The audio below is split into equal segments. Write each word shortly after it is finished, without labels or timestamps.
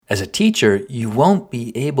As a teacher, you won't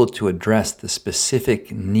be able to address the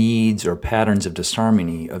specific needs or patterns of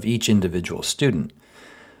disharmony of each individual student.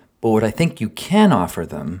 But what I think you can offer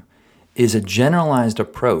them is a generalized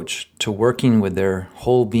approach to working with their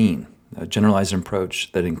whole being, a generalized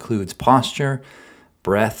approach that includes posture,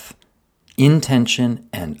 breath, intention,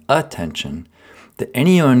 and attention that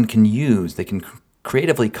anyone can use. They can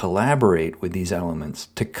creatively collaborate with these elements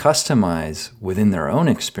to customize within their own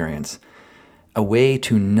experience a way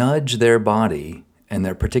to nudge their body and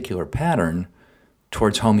their particular pattern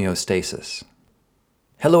towards homeostasis.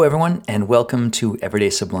 Hello, everyone, and welcome to Everyday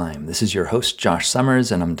Sublime. This is your host, Josh Summers,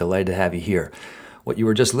 and I'm delighted to have you here. What you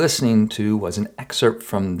were just listening to was an excerpt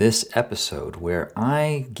from this episode where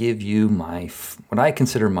I give you what I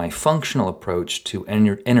consider my functional approach to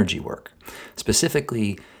energy work,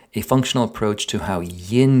 specifically a functional approach to how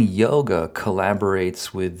yin yoga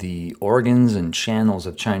collaborates with the organs and channels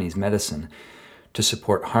of Chinese medicine to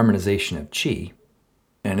support harmonization of qi.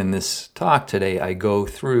 And in this talk today, I go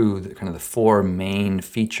through the four main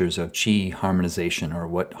features of qi harmonization, or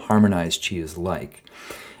what harmonized qi is like.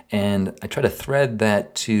 And I try to thread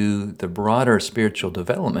that to the broader spiritual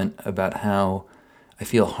development about how I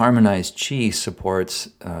feel harmonized qi supports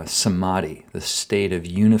samadhi, the state of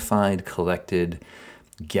unified, collected,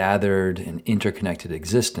 gathered, and interconnected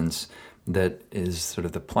existence that is sort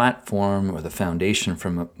of the platform or the foundation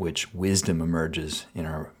from which wisdom emerges in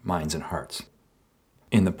our minds and hearts.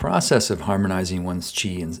 In the process of harmonizing one's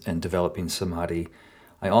qi and developing samadhi,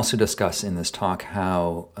 I also discuss in this talk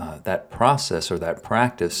how that process or that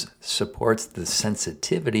practice supports the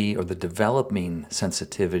sensitivity or the developing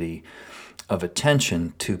sensitivity of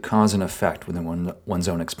attention to cause and effect within one's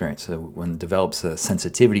own experience. So one develops a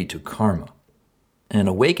sensitivity to karma. And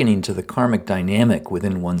awakening to the karmic dynamic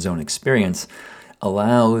within one's own experience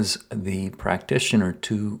allows the practitioner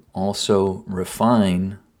to also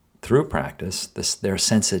refine through practice their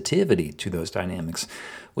sensitivity to those dynamics,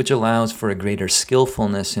 which allows for a greater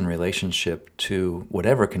skillfulness in relationship to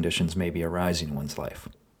whatever conditions may be arising in one's life.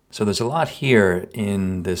 So there's a lot here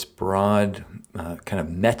in this broad kind of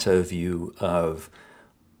meta view of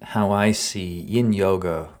how I see yin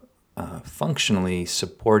yoga functionally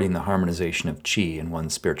supporting the harmonization of qi in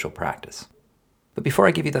one's spiritual practice. But before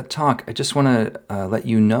I give you that talk, I just want to let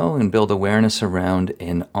you know and build awareness around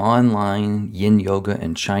an online yin yoga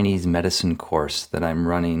and Chinese medicine course that I'm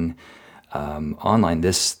running online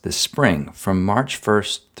this spring from March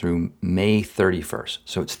 1st through May 31st.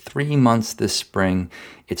 So it's 3 months this spring.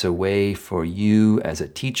 It's a way for you as a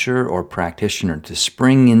teacher or practitioner to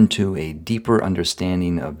spring into a deeper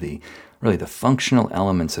understanding of the functional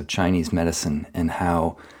elements of Chinese medicine and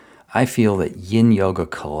how I feel that yin yoga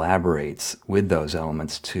collaborates with those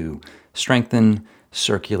elements to strengthen,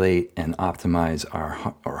 circulate, and optimize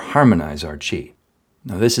or harmonize our qi.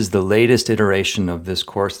 Now, this is the latest iteration of this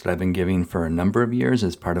course that I've been giving for a number of years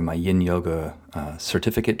as part of my yin yoga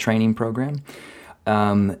certificate training program.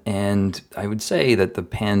 And I would say that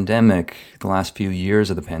the last few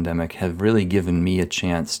years of the pandemic have really given me a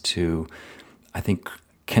chance to, I think,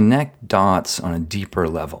 connect dots on a deeper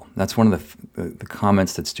level. That's one of the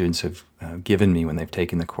comments that students have given me when they've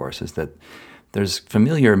taken the course, is that there's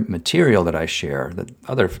familiar material that I share that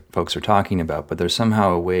other folks are talking about, but there's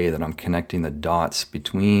somehow a way that I'm connecting the dots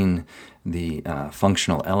between the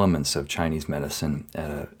functional elements of Chinese medicine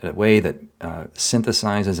at a way that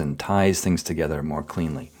synthesizes and ties things together more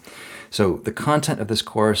cleanly. So the content of this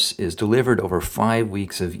course is delivered over 5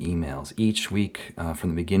 weeks of emails. Each week, from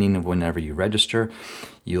the beginning of whenever you register,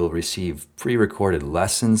 you'll receive pre-recorded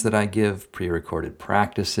lessons that I give, pre-recorded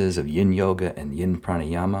practices of yin yoga and yin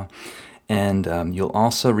pranayama, and you'll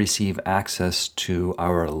also receive access to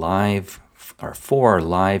our 4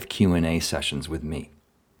 live Q&A sessions with me.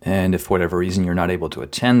 And if for whatever reason you're not able to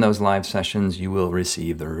attend those live sessions, you will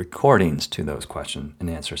receive the recordings to those question and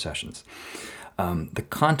answer sessions. The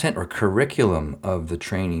content or curriculum of the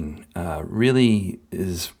training really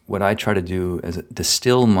is what I try to do is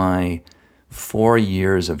distill my 4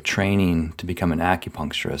 years of training to become an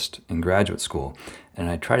acupuncturist in graduate school. And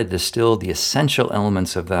I try to distill the essential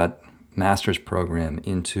elements of that master's program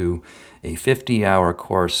into a 50-hour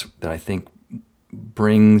course that I think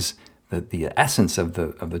brings the essence of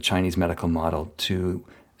the Chinese medical model to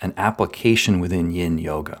an application within yin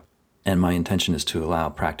yoga. And my intention is to allow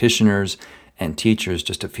practitioners and teachers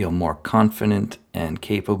just to feel more confident and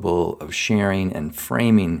capable of sharing and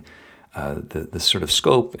framing the sort of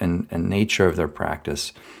scope and nature of their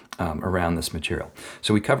practice around this material.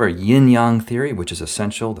 So we cover yin-yang theory, which is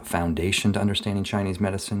essential, the foundation to understanding Chinese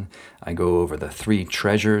medicine. I go over the three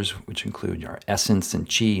treasures, which include our essence and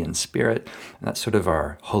qi and spirit. And that's sort of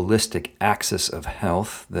our holistic axis of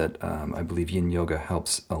health that I believe yin yoga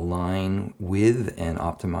helps align with and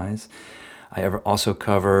optimize. I also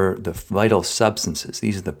cover the vital substances.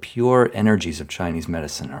 These are the pure energies of Chinese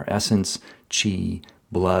medicine, our essence, qi,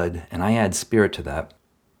 blood, and I add spirit to that.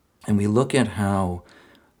 And we look at how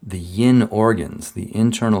the yin organs, the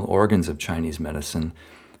internal organs of Chinese medicine,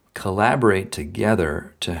 collaborate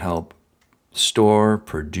together to help store,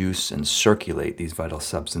 produce, and circulate these vital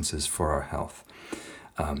substances for our health.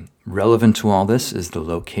 Relevant to all this is the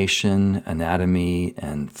location, anatomy,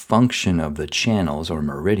 and function of the channels or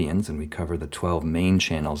meridians, and we cover the 12 main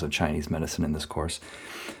channels of Chinese medicine in this course.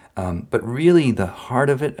 But really the heart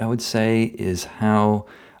of it, I would say, is how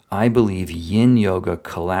I believe yin yoga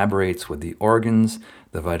collaborates with the organs,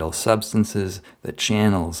 the vital substances, the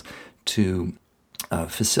channels to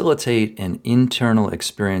facilitate an internal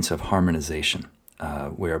experience of harmonization,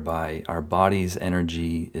 whereby our body's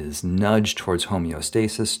energy is nudged towards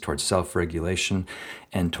homeostasis, towards self-regulation,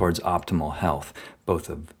 and towards optimal health, both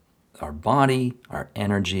of our body, our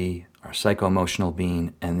energy, our psycho-emotional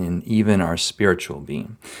being, and then even our spiritual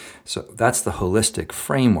being. So that's the holistic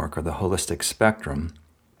framework or the holistic spectrum.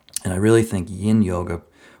 And I really think yin yoga,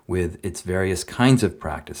 with its various kinds of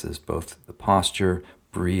practices, both the posture,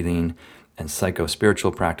 breathing, and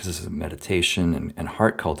psycho-spiritual practices of meditation and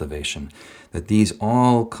heart cultivation, that these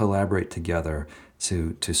all collaborate together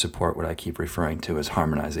to support what I keep referring to as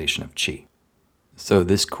harmonization of qi. So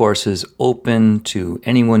this course is open to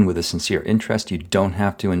anyone with a sincere interest. You don't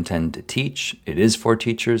have to intend to teach. It is for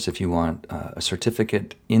teachers if you want a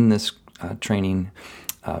certificate in this training,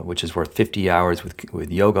 which is worth 50 hours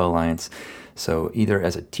with Yoga Alliance. So either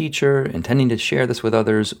as a teacher intending to share this with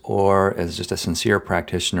others or as just a sincere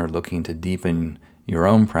practitioner looking to deepen your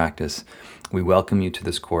own practice, we welcome you to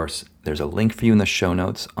this course. There's a link for you in the show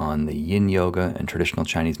notes on the Yin Yoga and Traditional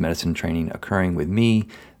Chinese Medicine training occurring with me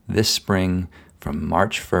this spring from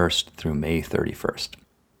March 1st through May 31st.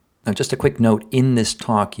 Now, just a quick note, in this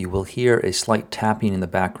talk, you will hear a slight tapping in the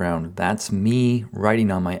background. That's me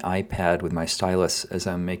writing on my iPad with my stylus as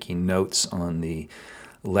I'm making notes on the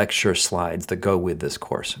lecture slides that go with this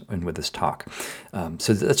course and with this talk.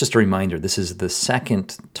 So that's just a reminder. This is the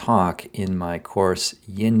second talk in my course,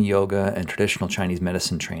 Yin Yoga and Traditional Chinese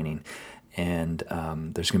Medicine Training. And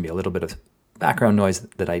there's going to be a little bit of background noise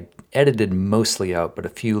that I edited mostly out, but a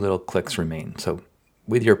few little clicks remain. So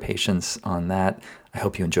with your patience on that, I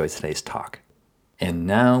hope you enjoyed today's talk. And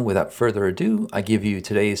now, without further ado, I give you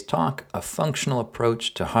today's talk, A Functional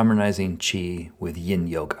Approach to Harmonizing Qi with Yin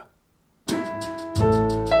Yoga.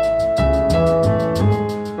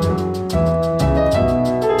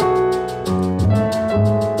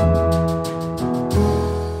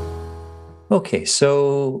 Okay,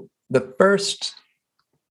 so the first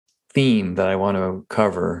theme that I want to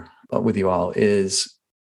cover with you all is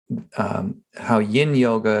how yin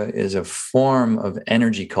yoga is a form of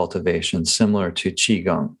energy cultivation similar to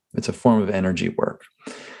qigong. It's a form of energy work.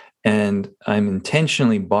 And I'm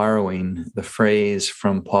intentionally borrowing the phrase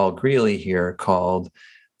from Paul Greeley here called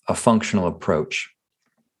a functional approach.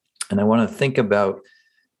 And I want to think about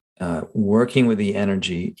working with the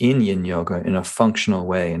energy in yin yoga in a functional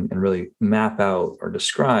way and really map out or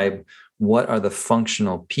describe what are the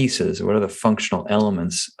functional pieces, what are the functional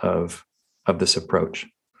elements of this approach.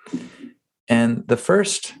 And the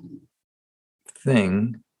first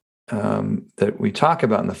thing that we talk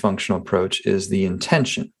about in the functional approach is the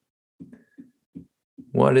intention.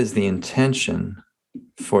 What is the intention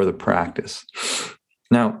for the practice?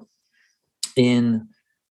 Now, in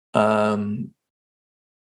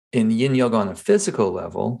yin yoga on a physical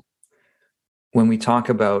level, when we talk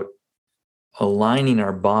about aligning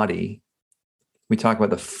our body, we talk about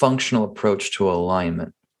the functional approach to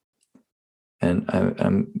alignment. And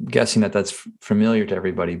I'm guessing that that's familiar to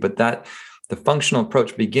everybody, but that the functional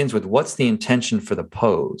approach begins with what's the intention for the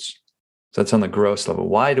pose? So that's on the gross level.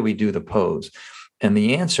 Why do we do the pose? And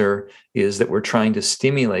the answer is that we're trying to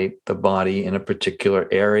stimulate the body in a particular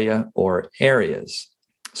area or areas.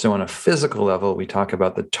 So on a physical level, we talk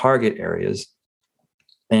about the target areas,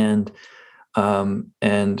 and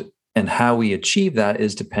how we achieve that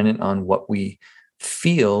is dependent on what we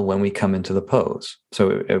feel when we come into the pose.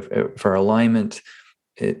 So if for alignment,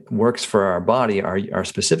 it works for our body, our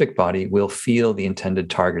specific body will feel the intended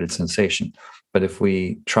targeted sensation. But if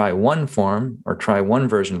we try one form or try one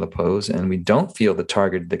version of the pose and we don't feel the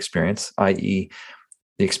targeted experience, i.e.,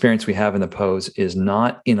 the experience we have in the pose is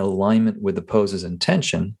not in alignment with the pose's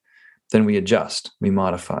intention, then we adjust, we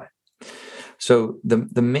modify. So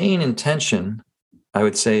the main intention, I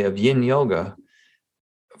would say, of yin yoga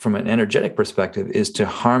from an energetic perspective is to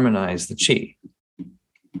harmonize the chi,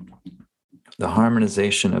 the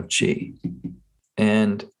harmonization of chi.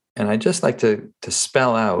 And I just like to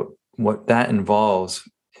spell out what that involves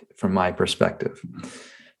from my perspective.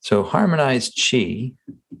 So harmonized chi,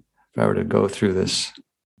 if I were to go through this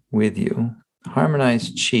with you,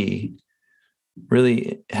 harmonized chi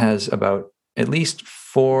really has about at least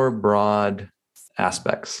 4 broad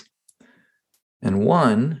aspects. And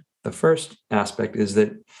the first aspect is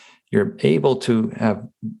that you're able to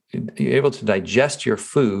digest your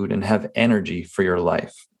food and have energy for your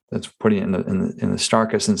life. That's putting it in the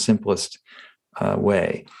starkest and simplest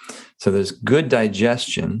way. So there's good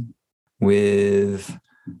digestion with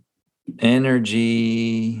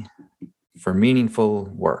energy for meaningful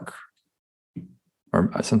work,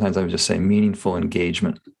 or sometimes I would just say meaningful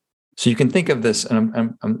engagement. So you can think of this,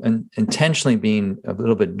 and I'm intentionally being a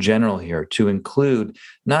little bit general here to include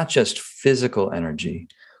not just physical energy,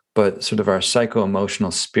 but sort of our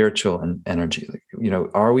psycho-emotional, spiritual energy.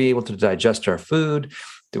 Are we able to digest our food?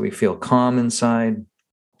 Do we feel calm inside?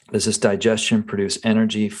 Does this digestion produce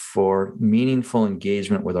energy for meaningful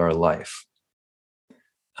engagement with our life?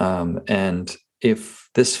 And if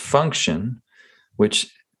this function,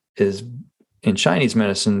 which is in Chinese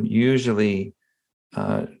medicine usually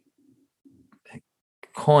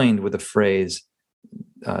coined with the phrase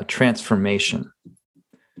transformation,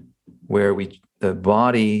 where the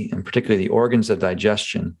body, and particularly the organs of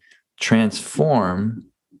digestion, transform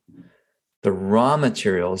the raw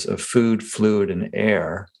materials of food, fluid, and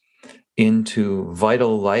air into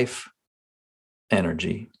vital life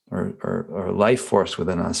energy or life force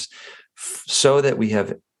within us, so that we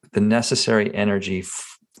have the necessary energy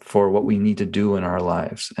for what we need to do in our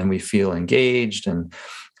lives, and we feel engaged and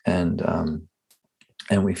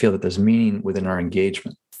we feel that there's meaning within our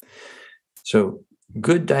engagement. So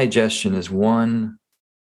good digestion is one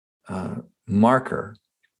marker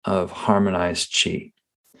of harmonized chi.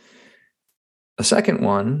 A second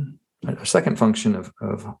function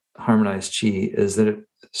of harmonized chi is that it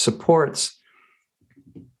supports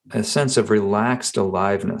a sense of relaxed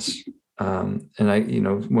aliveness. And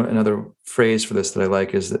another phrase for this that I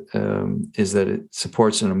like is that it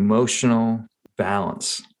supports an emotional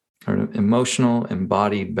balance, or an emotional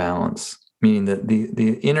embodied balance, meaning that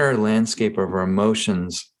the inner landscape of our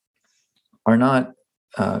emotions are not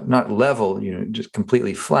level, just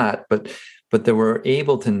completely flat, but that we're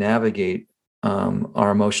able to navigate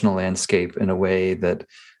our emotional landscape in a way that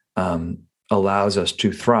allows us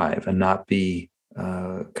to thrive and not be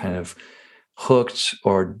kind of hooked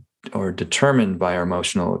or determined by our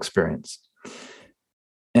emotional experience.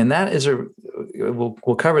 And that is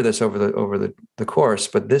we'll cover this over the course,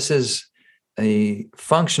 but this is a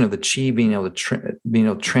function of the chi being able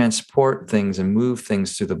to transport things and move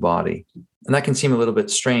things through the body. And that can seem a little bit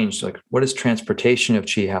strange. Like, what does transportation of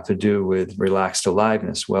chi have to do with relaxed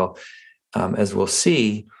aliveness? Well, as we'll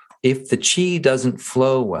see, if the chi doesn't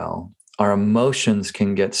flow well, our emotions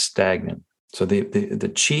can get stagnant. So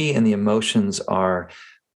the chi and the emotions are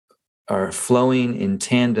flowing in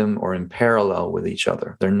tandem or in parallel with each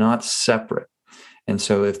other. They're not separate. And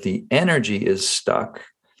so if the energy is stuck,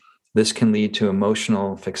 this can lead to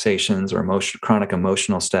emotional fixations or chronic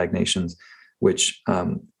emotional stagnations, which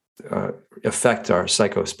affect our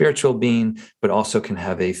psycho-spiritual being, but also can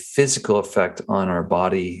have a physical effect on our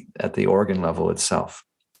body at the organ level itself.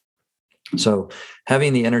 So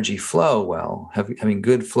having the energy flow well, having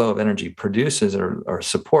good flow of energy produces or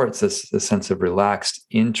supports this sense of relaxed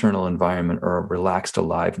internal environment or relaxed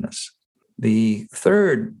aliveness. The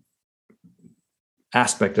third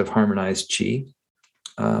aspect of harmonized chi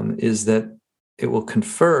is that it will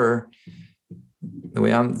confer, the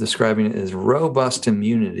way I'm describing it is robust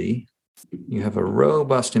immunity. You have a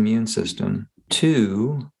robust immune system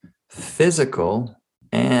to physical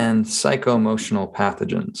and psycho-emotional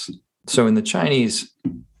pathogens. So in the Chinese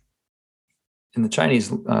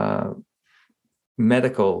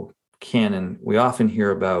medical canon, we often hear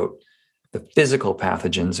about the physical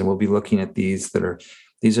pathogens, and we'll be looking at these are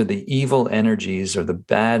the evil energies or the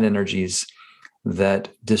bad energies that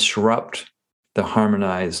disrupt the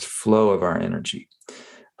harmonized flow of our energy.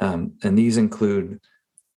 And these include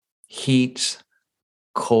heat,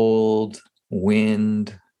 cold,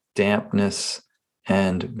 wind, dampness,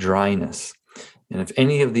 and dryness. And if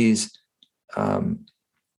any of these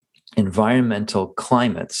environmental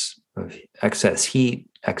climates of excess heat,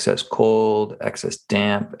 excess cold, excess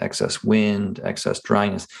damp, excess wind, excess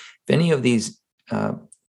dryness, if any of these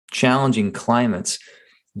challenging climates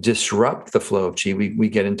disrupt the flow of qi, we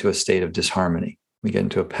get into a state of disharmony. We get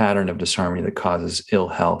into a pattern of disharmony that causes ill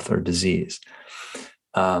health or disease.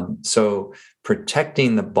 So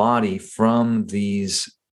protecting the body from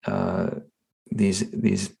these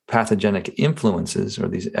pathogenic influences, or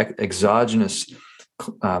these exogenous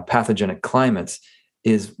pathogenic climates,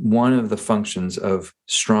 is one of the functions of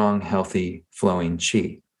strong, healthy, flowing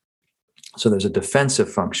qi. So there's a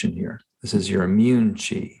defensive function here. This is your immune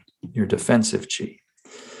qi, your defensive qi.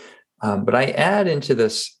 But I add into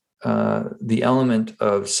this the element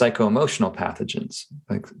of psycho-emotional pathogens,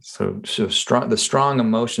 the strong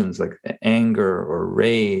emotions like anger or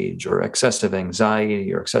rage or excessive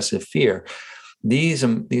anxiety or excessive fear. These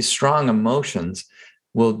strong emotions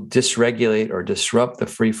will dysregulate or disrupt the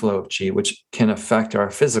free flow of qi, which can affect our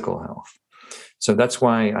physical health. So that's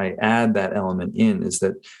why I add that element in, is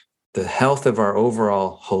that the health of our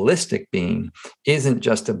overall holistic being isn't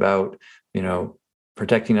just about,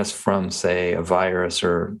 protecting us from, say, a virus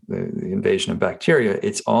or the invasion of bacteria.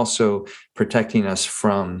 It's also protecting us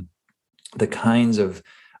from the kinds of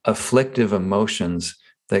afflictive emotions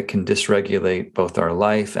that can dysregulate both our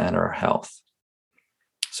life and our health.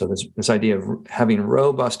 So this idea of having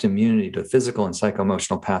robust immunity to physical and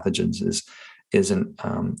psycho-emotional pathogens is a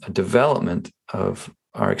development of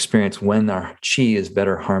our experience when our qi is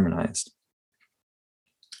better harmonized.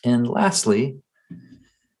 And lastly,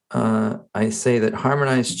 I say that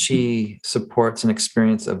harmonized qi supports an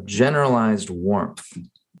experience of generalized warmth.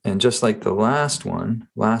 And just like the last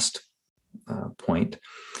point,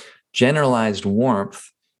 generalized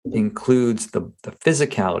warmth includes the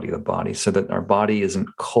physicality of the body, so that our body isn't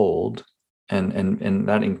cold, and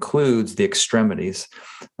that includes the extremities.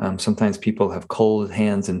 Sometimes people have cold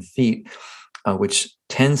hands and feet, which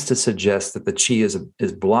tends to suggest that the qi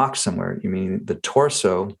is blocked somewhere. You mean the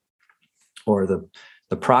torso, or the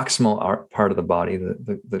proximal part of the body,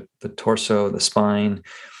 the torso, the spine.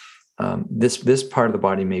 This part of the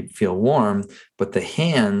body may feel warm, but the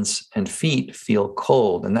hands and feet feel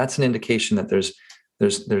cold, and that's an indication that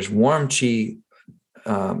there's warm qi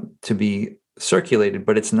to be circulated,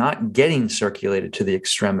 but it's not getting circulated to the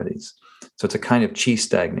extremities. So it's a kind of qi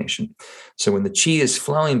stagnation. So when the qi is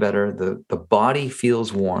flowing better, the body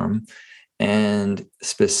feels warm. And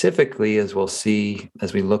specifically, as we'll see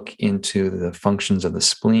as we look into the functions of the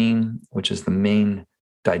spleen, which is the main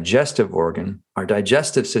digestive organ, our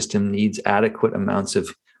digestive system needs adequate amounts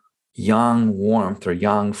of yang warmth or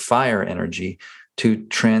yang fire energy to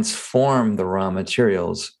transform the raw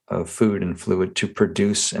materials of food and fluid to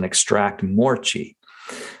produce and extract more qi.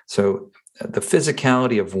 So the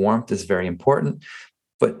physicality of warmth is very important.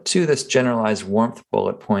 But to this generalized warmth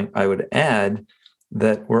bullet point, I would add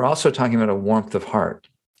that we're also talking about a warmth of heart,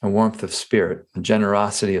 a warmth of spirit, a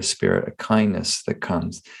generosity of spirit, a kindness that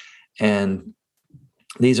comes. And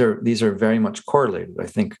these are very much correlated. I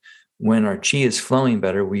think when our qi is flowing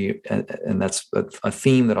better, and that's a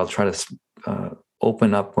theme that I'll try to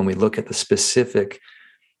open up when we look at the specific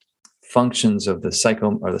functions of the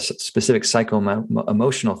specific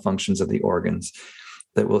psycho-emotional functions of the organs,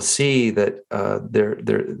 that we'll see that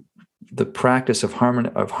the practice of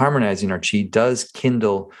harmonizing our qi does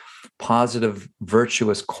kindle positive,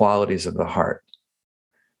 virtuous qualities of the heart,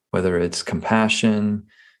 whether it's compassion,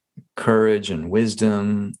 courage, and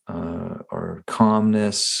wisdom, or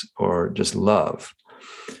calmness, or just love.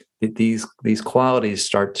 These qualities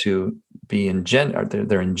start to be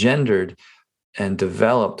engendered and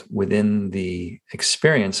developed within the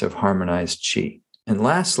experience of harmonized qi. And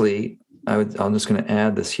lastly, I'm just going to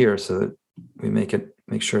add this here so that we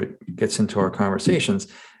make sure it gets into our conversations,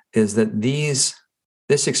 is that this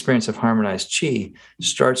experience of harmonized qi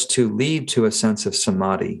starts to lead to a sense of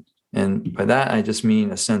samadhi. And by that, I just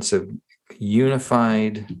mean a sense of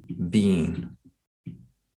unified being,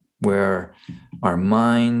 where our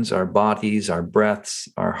minds, our bodies, our breaths,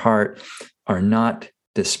 our heart are not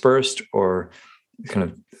dispersed or kind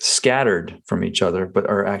of scattered from each other, but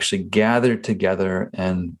are actually gathered together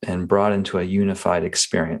and brought into a unified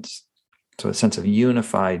experience. So a sense of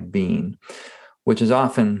unified being, which is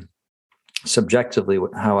often subjectively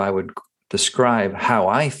how I would describe how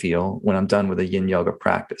I feel when I'm done with a yin yoga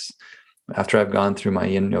practice. After I've gone through my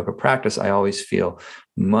yin yoga practice, I always feel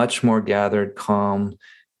much more gathered, calm,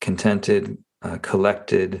 contented,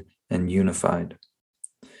 collected, and unified.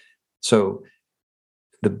 So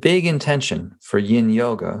the big intention for yin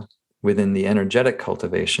yoga within the energetic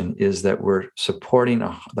cultivation is that we're supporting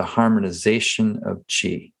the harmonization of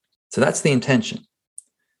qi. So that's the intention.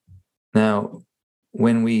 Now,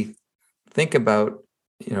 when we think about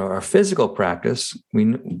our physical practice,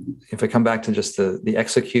 if I come back to just the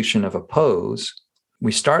execution of a pose,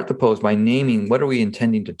 we start the pose by naming what are we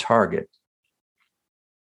intending to target.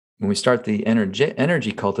 When we start the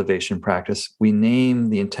energy cultivation practice, we name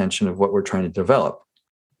the intention of what we're trying to develop.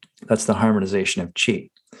 That's the harmonization of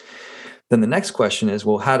qi. Then the next question is,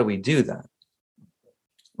 well, how do we do that?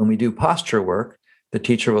 When we do posture work, the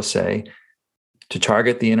teacher will say, to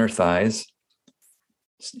target the inner thighs,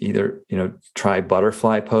 either, try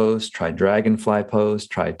butterfly pose, try dragonfly pose,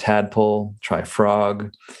 try tadpole, try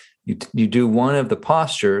frog. You do one of the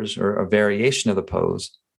postures or a variation of the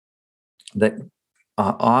pose that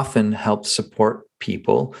often helps support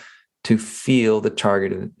people to feel the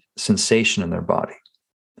targeted sensation in their body.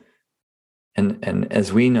 And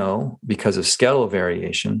as we know, because of skeletal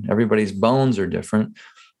variation, everybody's bones are different.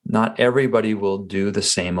 Not everybody will do the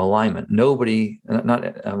same alignment.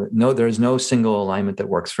 There's no single alignment that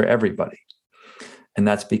works for everybody. And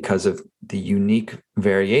that's because of the unique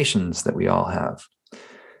variations that we all have.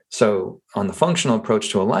 So on the functional approach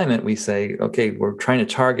to alignment, we say, okay, we're trying to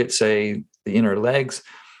target, say, the inner legs.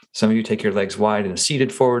 Some of you take your legs wide in a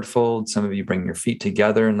seated forward fold. Some of you bring your feet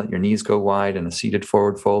together and let your knees go wide in a seated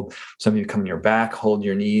forward fold. Some of you come your back, hold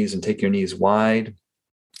your knees and take your knees wide.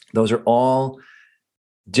 Those are all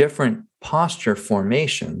different posture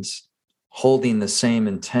formations holding the same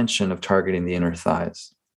intention of targeting the inner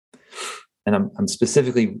thighs. And I'm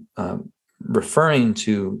specifically referring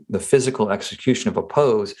to the physical execution of a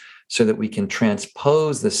pose so that we can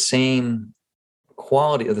transpose the same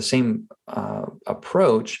quality or the same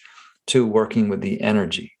approach to working with the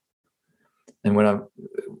energy. And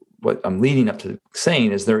what I'm leading up to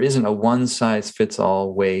saying is there isn't a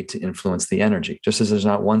one-size-fits-all way to influence the energy. Just as there's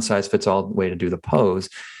not one-size-fits-all way to do the pose,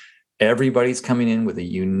 everybody's coming in with a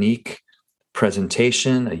unique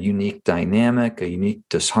presentation, a unique dynamic, a unique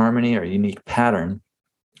disharmony, or a unique pattern.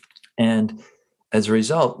 And as a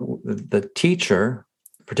result, the teacher,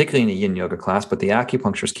 particularly in a yin yoga class, but the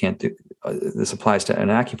acupuncturist can't do, this applies to an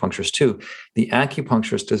acupuncturist too, the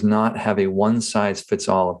acupuncturist does not have a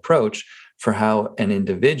one-size-fits-all approach for how an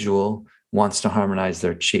individual wants to harmonize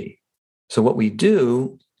their qi. So what we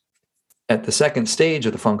do at the second stage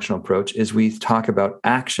of the functional approach is we talk about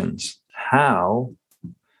actions. How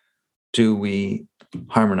do we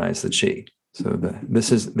harmonize the qi? So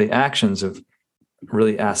this is the actions of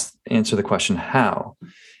really answer the question, how?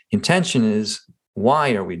 Intention is,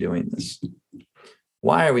 why are we doing this?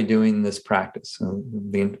 Why are we doing this practice?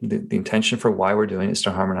 The intention for why we're doing it is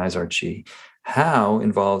to harmonize our qi. How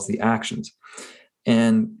involves the actions.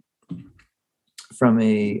 And from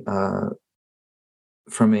a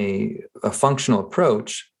functional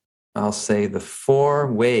approach, I'll say the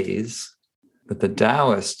 4 ways that the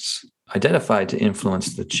Taoists identified to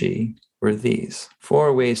influence the qi were these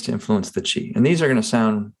 4 ways to influence the qi. And these are going to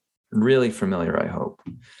sound really familiar, I hope.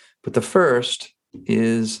 But the first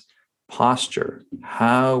is posture.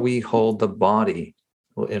 How we hold the body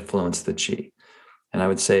will influence the qi. And I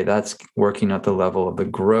would say that's working at the level of the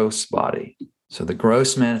gross body. So the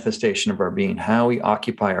gross manifestation of our being, how we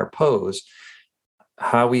occupy our pose,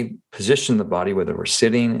 how we position the body, whether we're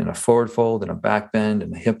sitting in a forward fold, in a back bend,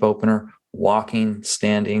 in a hip opener, walking,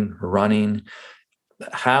 standing, running,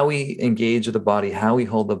 how we engage with the body, how we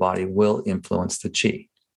hold the body will influence the qi.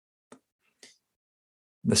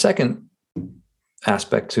 The second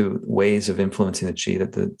aspect to ways of influencing the qi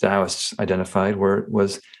that the Taoists identified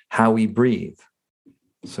was how we breathe.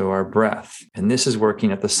 So our breath. And this is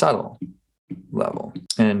working at the subtle level.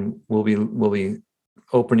 And we'll be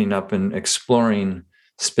opening up and exploring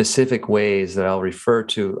specific ways that I'll refer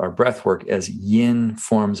to our breath work as yin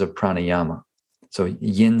forms of pranayama. So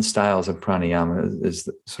yin styles of pranayama is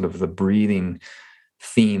sort of the breathing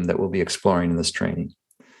theme that we'll be exploring in this training.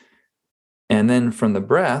 And then from the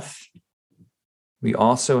breath, we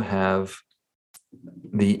also have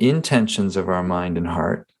the intentions of our mind and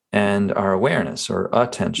heart and our awareness or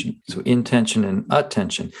attention. So intention and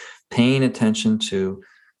attention, paying attention to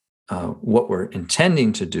what we're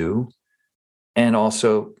intending to do, and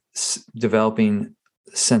also developing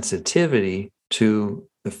sensitivity to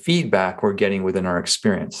the feedback we're getting within our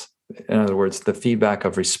experience. In other words, the feedback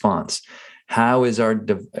of response. How is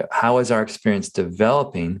our experience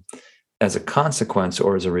developing as a consequence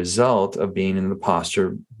or as a result of being in the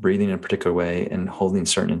posture, breathing in a particular way, and holding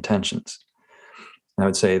certain intentions? I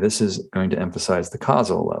would say this is going to emphasize the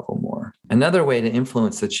causal level more. Another way to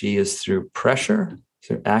influence the qi is through pressure,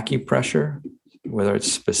 through acupressure, whether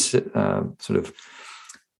it's sort of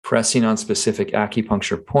pressing on specific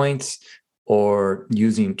acupuncture points or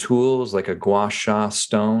using tools like a gua sha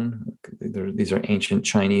stone. These are ancient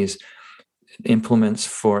Chinese implements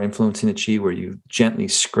for influencing the chi, where you gently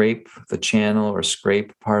scrape the channel or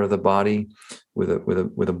scrape part of the body with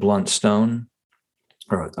a blunt stone,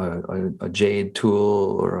 or a jade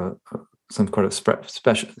tool, or some kind of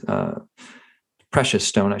special precious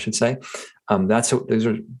stone, I should say. Those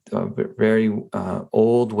are very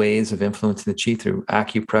old ways of influencing the chi through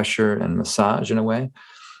acupressure and massage in a way.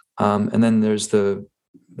 And then there's the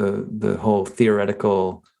whole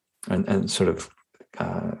theoretical and sort of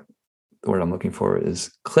the word I'm looking for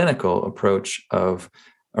is clinical approach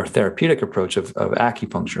or therapeutic approach of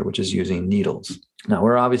acupuncture, which is using needles. Now,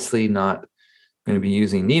 we're obviously not going to be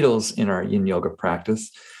using needles in our yin yoga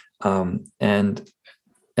practice.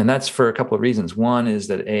 And that's for a couple of reasons. One is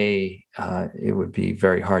that it would be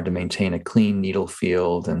very hard to maintain a clean needle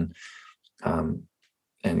field and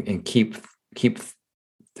keep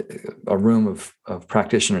a room of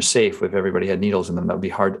practitioners safe if everybody had needles in them. That would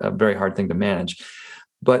be a very hard thing to manage.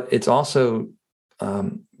 But it's also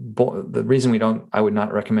the reason I would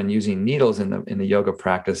not recommend using needles in the yoga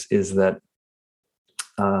practice is that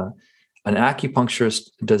an acupuncturist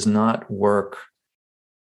does not work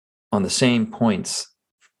on the same points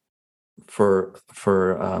for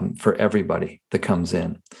everybody that comes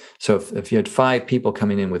in. So if you had 5 people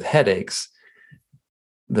coming in with headaches,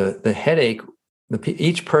 the headache,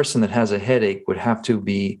 each person that has a headache would have to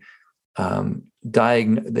be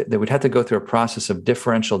they would have to go through a process of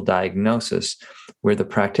differential diagnosis, where the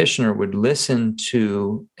practitioner would listen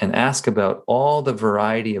to and ask about all the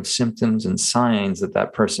variety of symptoms and signs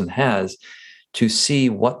that person has, to see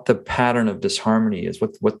what the pattern of disharmony is,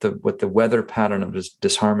 what the weather pattern of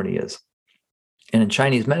disharmony is. And in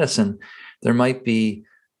Chinese medicine, there might be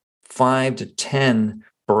 5 to 10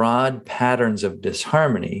 broad patterns of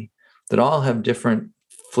disharmony that all have different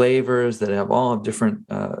flavors, that all have different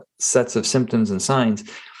sets of symptoms and signs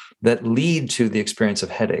that lead to the experience of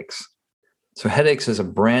headaches. So headaches is a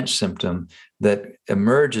branch symptom that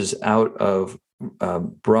emerges out of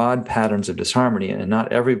broad patterns of disharmony, and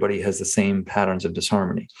not everybody has the same patterns of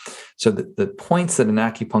disharmony. So the points that an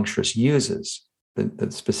acupuncturist uses,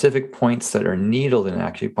 the specific points that are needled in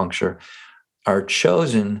acupuncture, are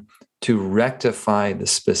chosen to rectify the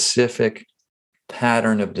specific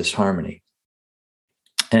pattern of disharmony.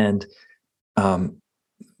 And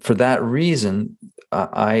for that reason,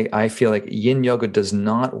 I feel like yin yoga does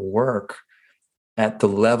not work at the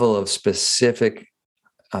level of specific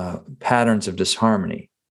patterns of disharmony.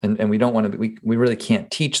 And we don't want to, we really can't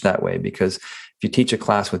teach that way, because if you teach a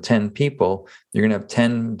class with 10 people, you're going to have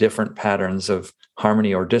 10 different patterns of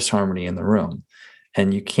harmony or disharmony in the room.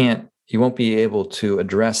 And you won't be able to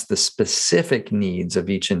address the specific needs of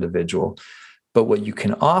each individual. But what you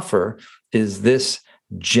can offer is this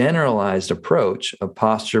generalized approach of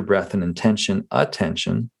posture, breath, and intention,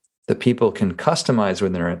 attention, that people can customize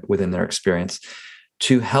within their experience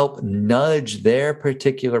to help nudge their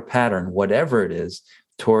particular pattern, whatever it is,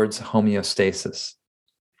 towards homeostasis.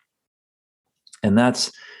 And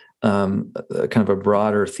that's kind of a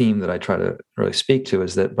broader theme that I try to really speak to,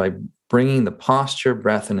 is that by bringing the posture,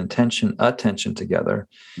 breath, and attention together,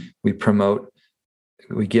 we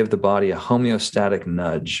give the body a homeostatic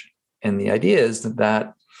nudge. And the idea is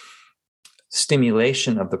that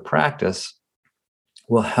stimulation of the practice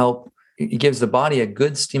will help. It gives the body a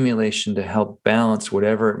good stimulation to help balance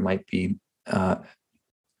whatever it might be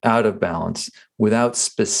out of balance, without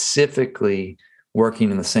specifically working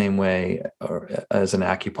in the same way as an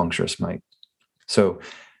acupuncturist might. So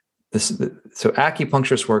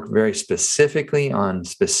acupuncturists work very specifically on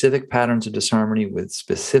specific patterns of disharmony with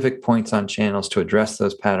specific points on channels to address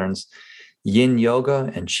those patterns. Yin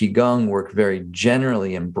yoga and qigong work very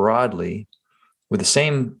generally and broadly with the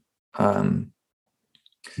same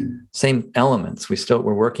elements.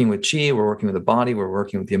 We're working with qi, we're working with the body, we're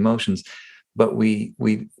working with the emotions, but we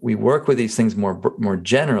work with these things more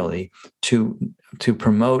generally to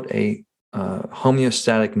promote a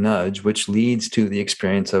homeostatic nudge, which leads to the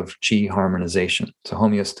experience of qi harmonization. So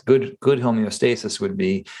good homeostasis would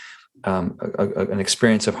be an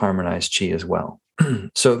experience of harmonized qi as well.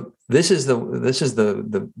 So this is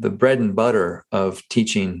the bread and butter of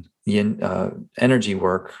teaching yin energy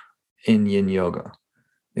work in yin yoga,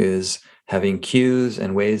 is having cues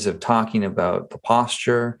and ways of talking about the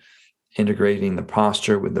posture, integrating the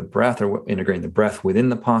posture with the breath, or integrating the breath within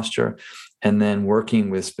the posture, and then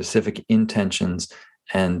working with specific intentions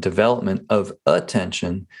and development of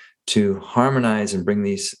attention to harmonize and bring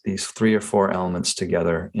these 3 or 4 elements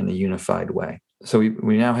together in a unified way. So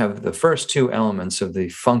we now have the first 2 elements of the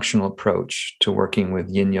functional approach to working with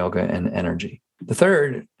yin yoga and energy. The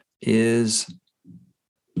third is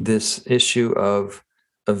this issue of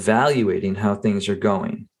evaluating how things are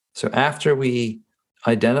going. So after we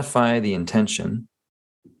identify the intention,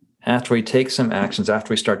 after we take some actions,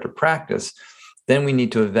 after we start to practice, then we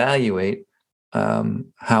need to evaluate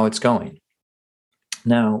how it's going.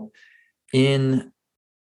 Now, in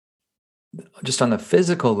just on the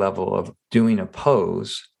physical level of doing a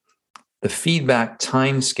pose, the feedback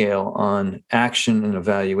time scale on action and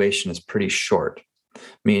evaluation is pretty short.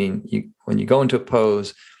 Meaning, when you go into a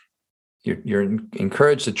pose, you're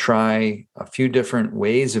encouraged to try a few different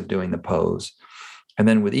ways of doing the pose. And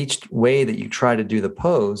then with each way that you try to do the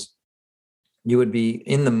pose, you would be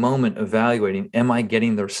in the moment evaluating, am I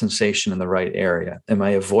getting the sensation in the right area? Am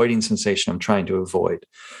I avoiding sensation I'm trying to avoid?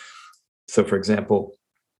 So for example,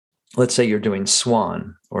 let's say you're doing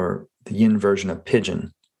swan or the yin version of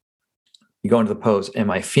pigeon. You go into the pose.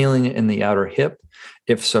 Am I feeling it in the outer hip?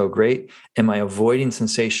 If so, great. Am I avoiding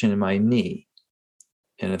sensation in my knee?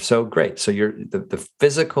 And if so, great. So the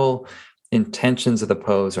physical intentions of the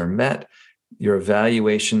pose are met. Your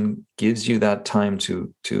evaluation gives you that time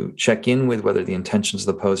to check in with whether the intentions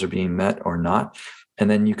of the pose are being met or not. And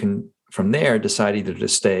then you can, from there, decide either to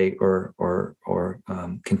stay or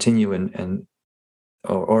continue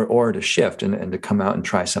or to shift and to come out and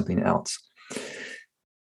try something else.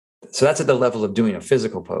 So that's at the level of doing a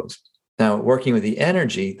physical pose. Now, working with the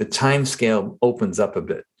energy, the time scale opens up a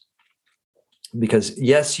bit. Because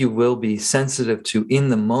yes, you will be sensitive to in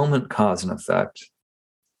the moment cause and effect.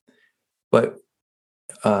 But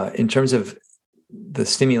in terms of the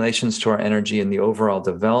stimulations to our energy and the overall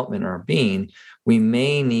development of our being, we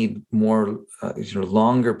may need more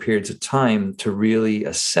longer periods of time to really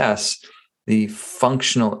assess the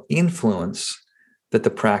functional influence that the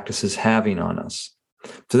practice is having on us.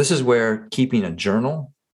 So this is where keeping a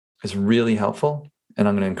journal is really helpful. And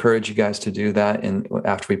I'm going to encourage you guys to do that. And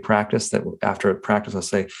after we practice, I'll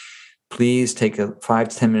say, please take 5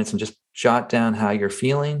 to 10 minutes and just jot down how you're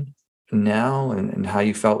feeling now and how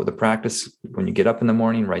you felt with the practice. When you get up in the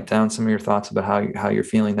morning, write down some of your thoughts about how you're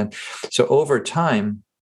feeling then. So over time,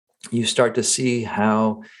 you start to see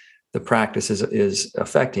how the practice is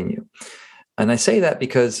affecting you. And I say that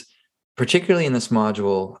because particularly in this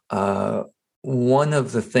module, one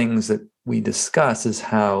of the things that we discuss is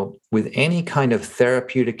how with any kind of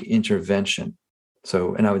therapeutic intervention,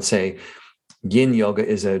 and I would say yin yoga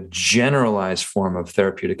is a generalized form of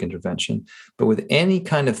therapeutic intervention, but with any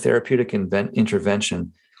kind of therapeutic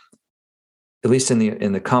intervention, at least in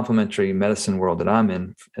the complementary medicine world that I'm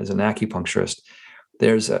in as an acupuncturist,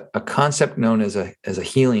 there's a concept known as a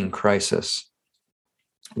healing crisis,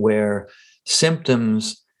 where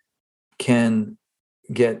symptoms can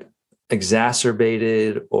get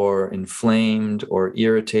exacerbated or inflamed or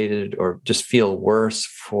irritated or just feel worse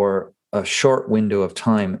for a short window of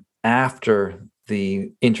time after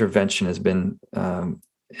the intervention has been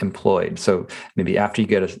employed. So maybe after you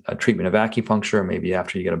get a treatment of acupuncture, maybe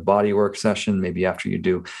after you get a body work session, maybe after you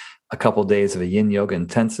do a couple of days of a yin yoga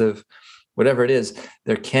intensive, whatever it is,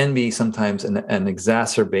 there can be sometimes an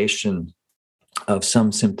exacerbation of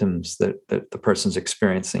some symptoms that the person's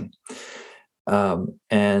experiencing.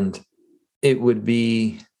 And it would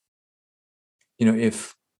be,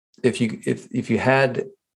 if you had,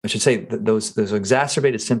 I should say that those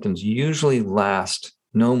exacerbated symptoms usually last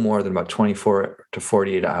no more than about 24 to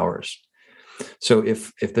 48 hours. So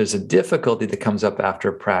if there's a difficulty that comes up after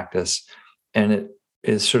a practice and it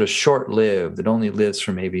is sort of short-lived, it only lives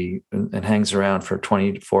for maybe and hangs around for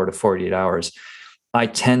 24 to 48 hours, I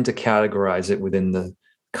tend to categorize it within the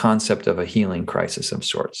concept of a healing crisis of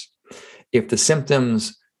sorts. If the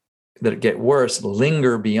symptoms that get worse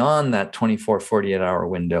linger beyond that 24, 48-hour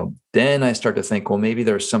window, then I start to think, well, maybe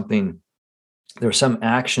there's some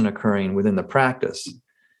action occurring within the practice,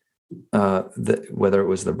 that whether it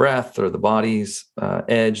was the breath or the body's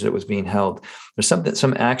edge that was being held. There's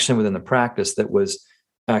some action within the practice that was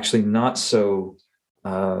actually not so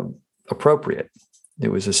appropriate. It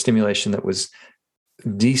was a stimulation that was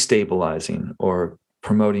destabilizing or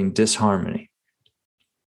promoting disharmony.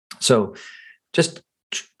 So just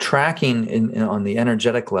tracking on the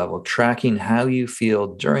energetic level, tracking how you feel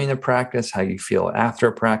during the practice, how you feel after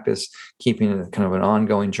a practice, keeping kind of an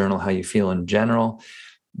ongoing journal, how you feel in general.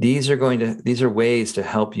 These are ways to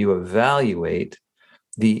help you evaluate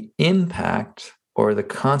the impact or the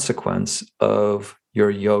consequence of your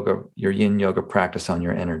yin yoga practice on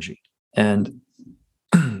your energy. And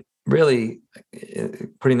really,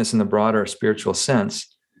 putting this in the broader spiritual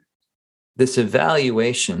sense, this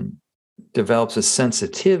evaluation develops a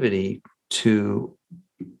sensitivity to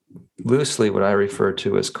loosely what I refer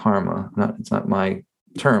to as karma. It's not my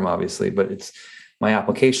term, obviously, but it's my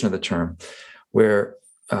application of the term, where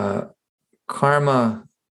karma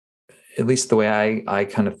at least the way I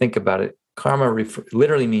kind of think about it, karma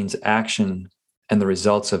literally means action and the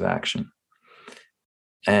results of action.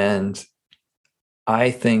 And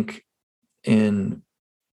I think in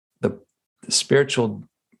the spiritual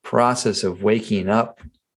process of waking up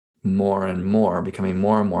more and more, becoming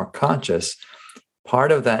more and more conscious,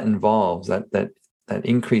 part of that involves that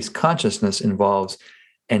increased consciousness involves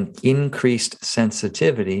an increased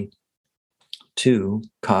sensitivity to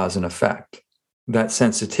cause and effect. That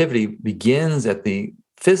sensitivity begins at the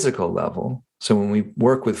physical level. So when we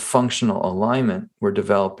work with functional alignment, we're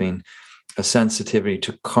developing a sensitivity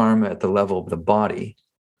to karma at the level of the body.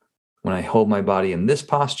 When I hold my body in this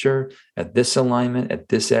posture, at this alignment, at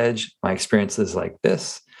this edge, my experience is like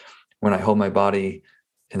this. When I hold my body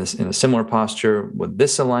in a similar posture with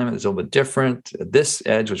this alignment, it's a little bit different. At this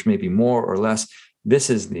edge, which may be more or less, this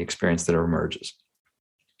is the experience that emerges.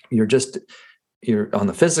 You're on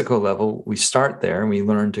the physical level, we start there and we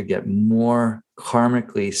learn to get more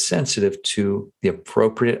karmically sensitive to the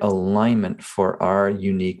appropriate alignment for our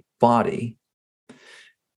unique body.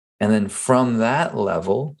 And then from that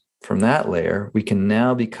level, from that layer, we can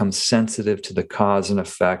now become sensitive to the cause and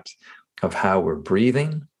effect of how we're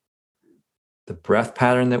breathing, the breath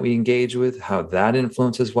pattern that we engage with, how that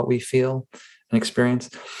influences what we feel and experience.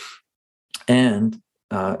 And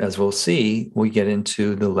as we'll see, we get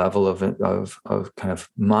into the level of kind of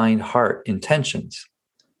mind, heart intentions.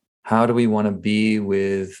 How do we want to be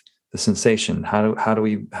with the sensation? How do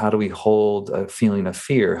we hold a feeling of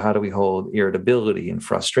fear? How do we hold irritability and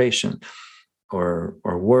frustration, or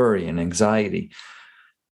worry and anxiety?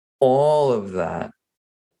 All of that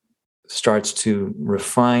starts to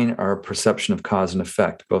refine our perception of cause and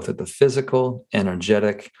effect, both at the physical,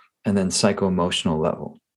 energetic, and then psycho-emotional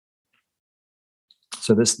level.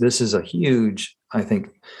 So this is a huge, I think,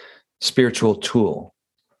 spiritual tool,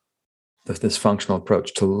 this functional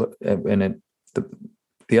approach to, and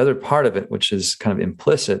the other part of it, which is kind of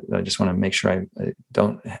implicit, I just want to make sure I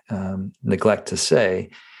don't neglect to say,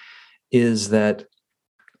 is that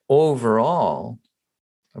overall,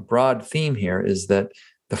 a broad theme here is that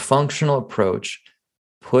the functional approach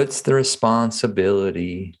puts the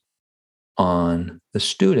responsibility on the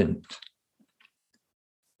student.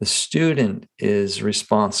 The student is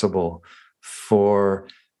responsible for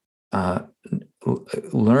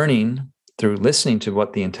learning through listening to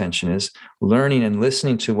what the intention is, learning and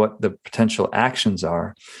listening to what the potential actions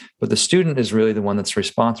are. But the student is really the one that's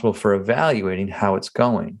responsible for evaluating how it's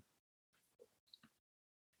going.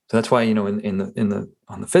 So that's why, on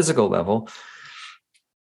the physical level,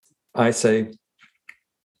 I say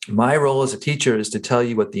my role as a teacher is to tell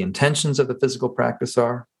you what the intentions of the physical practice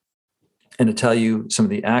are, and to tell you some of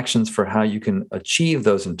the actions for how you can achieve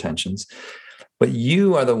those intentions. But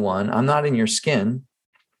you are the one, I'm not in your skin.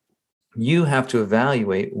 You have to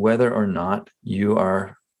evaluate whether or not you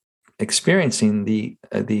are experiencing the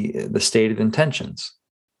state of intentions.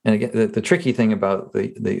 And again, the tricky thing about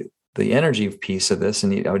the energy piece of this,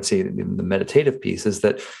 and I would say the meditative piece, is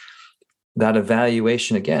that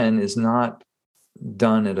evaluation, again, is not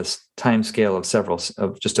done at a time scale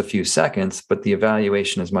of just a few seconds, but the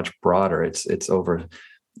evaluation is much broader. It's over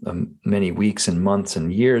many weeks and months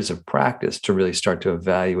and years of practice to really start to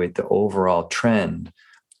evaluate the overall trend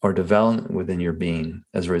or development within your being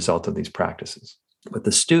as a result of these practices. But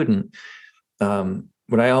the student,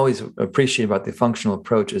 what I always appreciate about the functional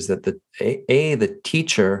approach is that the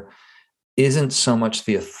teacher isn't so much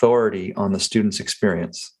the authority on the student's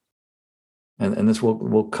experience. And this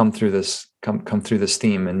will come through this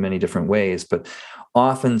theme in many different ways. But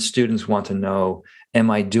often students want to know, am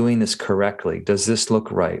I doing this correctly? Does this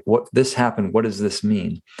look right? What this happened? What does this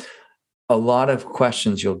mean? A lot of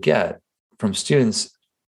questions you'll get from students,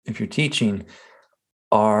 if you're teaching,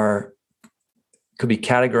 could be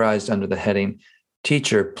categorized under the heading,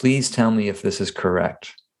 teacher, please tell me if this is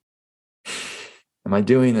correct. Am I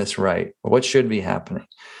doing this right? Or what should be happening?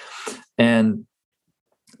 And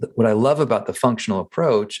what I love about the functional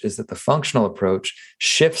approach is that the functional approach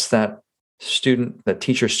shifts that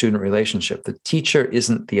teacher-student relationship. The teacher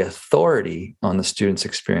isn't the authority on the student's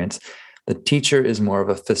experience. The teacher is more of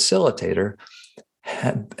a facilitator,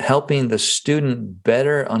 helping the student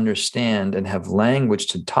better understand and have language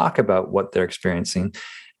to talk about what they're experiencing.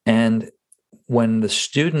 And when the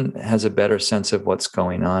student has a better sense of what's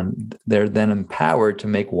going on, they're then empowered to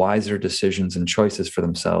make wiser decisions and choices for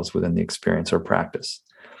themselves within the experience or practice.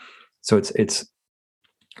 So it's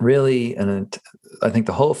really I think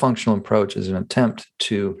the whole functional approach is an attempt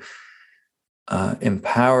to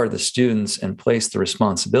empower the students and place the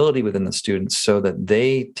responsibility within the students so that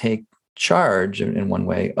they take charge in one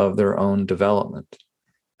way of their own development.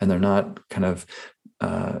 And they're not kind of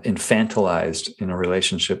infantilized in a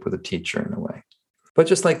relationship with a teacher in a way. But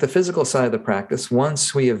just like the physical side of the practice,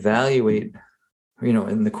 once we evaluate,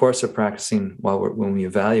 in the course of practicing, when we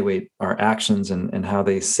evaluate our actions and how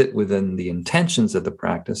they sit within the intentions of the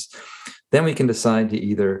practice, then we can decide to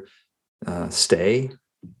either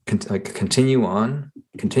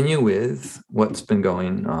continue with what's been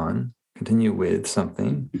going on, continue with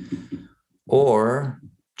something, or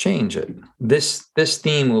change it. This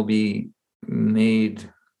theme will be made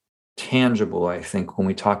tangible, I think, when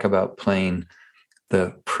we talk about playing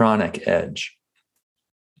the pranic edge.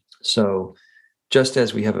 So just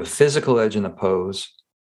as we have a physical edge in the pose,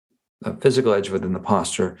 a physical edge within the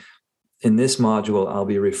posture, in this module, I'll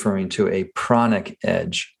be referring to a pranic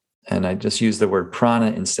edge. And I just use the word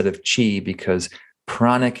prana instead of chi because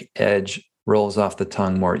pranic edge rolls off the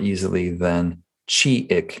tongue more easily than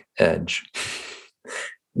chi-ic edge.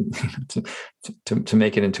 to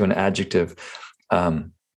make it into an adjective.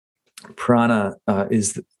 Prana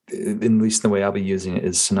is, at least the way I'll be using it,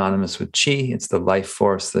 is synonymous with chi. It's the life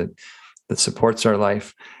force that supports our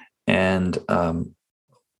life. And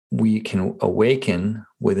we can awaken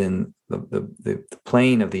within the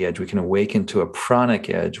plane of the edge. We can awaken to a pranic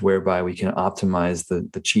edge whereby we can optimize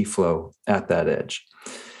the chi flow at that edge.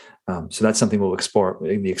 So that's something we'll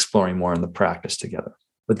be exploring more in the practice together.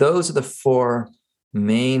 But those are the four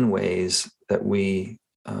main ways that we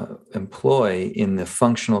employ in the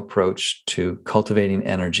functional approach to cultivating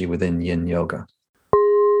energy within Yin Yoga.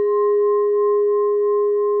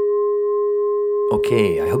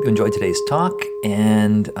 Okay, I hope you enjoyed today's talk.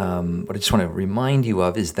 And what I just want to remind you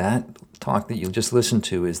of is that talk that you just listened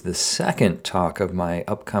to is the second talk of my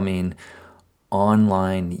upcoming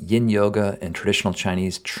online Yin Yoga and Traditional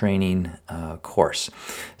Chinese training course.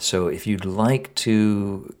 So if you'd like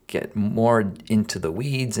to get more into the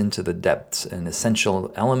weeds, into the depths and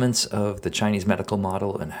essential elements of the Chinese medical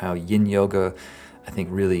model and how Yin Yoga, I think,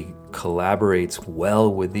 really collaborates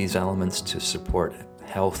well with these elements to support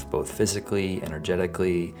health, both physically,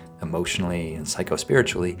 energetically, emotionally, and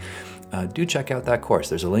psychospiritually, do check out that course.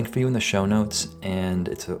 There's a link for you in the show notes, and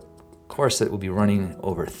it's a course that will be running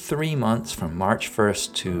over 3 months from March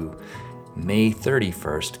 1st to May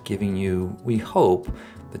 31st, giving you, we hope,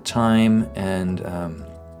 the time and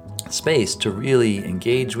space to really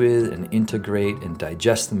engage with and integrate and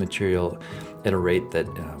digest the material at a rate that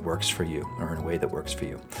works for you, or in a way that works for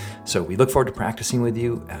you. So we look forward to practicing with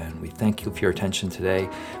you, and we thank you for your attention today.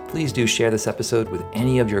 Please do share this episode with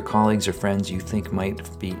any of your colleagues or friends you think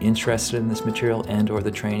might be interested in this material and or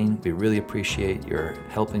the training. We really appreciate your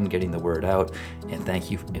help in getting the word out, and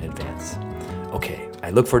thank you in advance. Okay,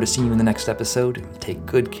 I look forward to seeing you in the next episode. Take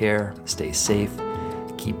good care, stay safe,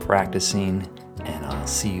 keep practicing, and I'll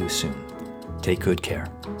see you soon. Take good care.